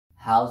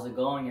How's it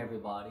going,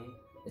 everybody?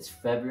 It's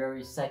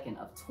February 2nd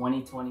of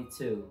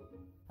 2022.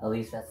 At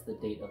least that's the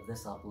date of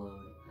this upload.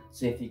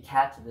 So if you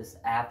catch this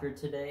after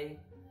today,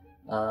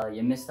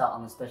 you missed out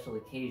on the special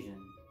occasion.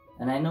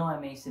 And I know I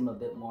may seem a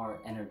bit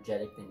more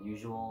energetic than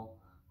usual,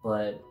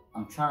 but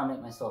I'm trying to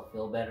make myself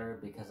feel better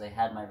because I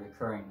had my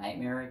recurring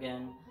nightmare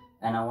again,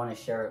 and I want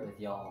to share it with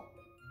y'all.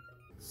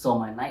 So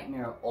my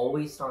nightmare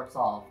always starts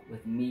off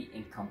with me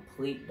in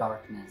complete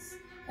darkness,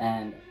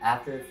 and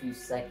after a few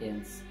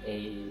seconds,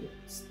 a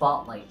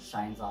spotlight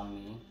shines on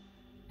me,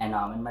 and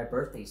I'm in my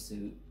birthday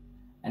suit,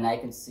 and I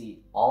can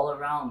see all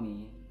around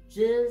me,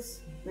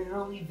 just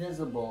barely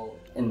visible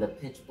in the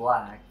pitch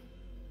black,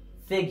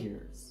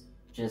 figures,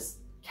 just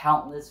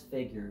countless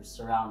figures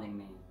surrounding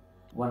me.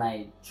 When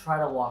I try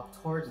to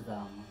walk towards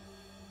them,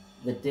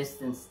 the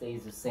distance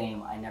stays the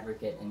same. I never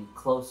get any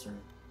closer.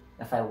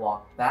 If I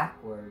walk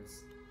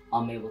backwards,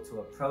 I'm able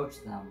to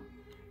approach them.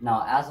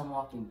 Now, as I'm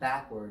walking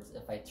backwards,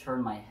 if I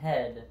turn my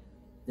head,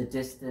 the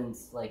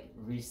distance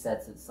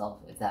resets itself,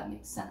 if that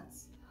makes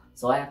sense.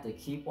 So I have to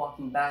keep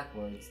walking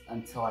backwards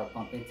until I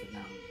bump into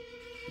them.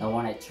 Now,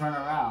 when I turn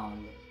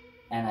around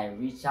and I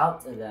reach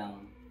out to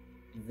them,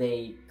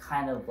 they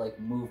kind of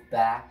move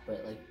back,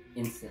 but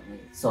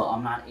instantly. So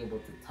I'm not able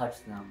to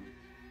touch them.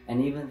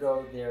 And even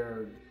though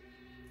they're,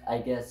 I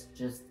guess,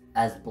 just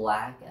as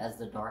black as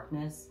the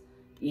darkness,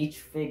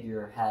 each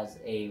figure has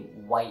a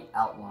white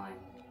outline.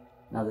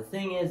 Now the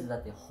thing is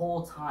that the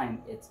whole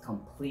time it's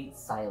complete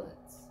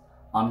silence.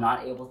 I'm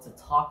not able to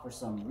talk for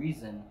some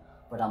reason,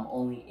 but I'm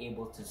only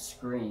able to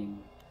scream,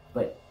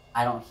 but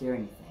I don't hear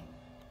anything.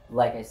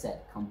 Like I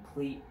said,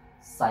 complete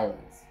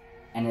silence.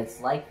 And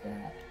it's like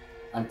that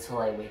until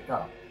I wake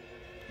up.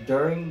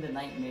 During the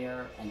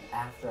nightmare and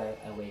after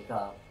I wake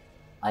up,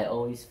 I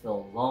always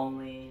feel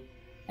lonely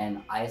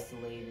and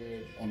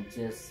isolated and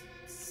just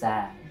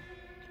sad.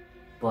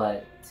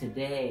 But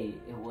today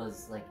it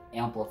was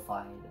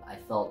amplified. I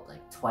felt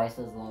twice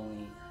as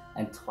lonely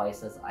and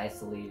twice as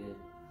isolated.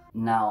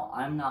 Now,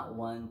 I'm not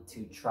one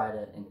to try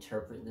to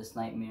interpret this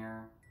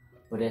nightmare,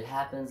 but it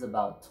happens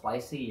about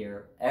twice a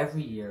year,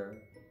 every year,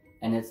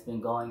 and it's been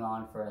going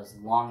on for as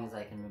long as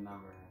I can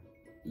remember.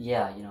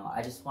 Yeah,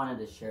 I just wanted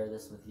to share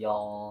this with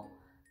y'all,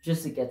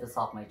 just to get this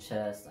off my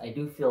chest. I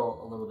do feel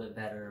a little bit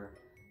better.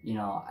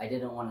 I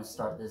didn't want to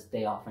start this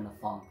day off in a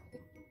funk.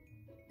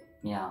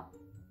 Yeah.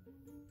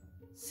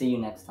 See you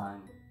next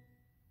time.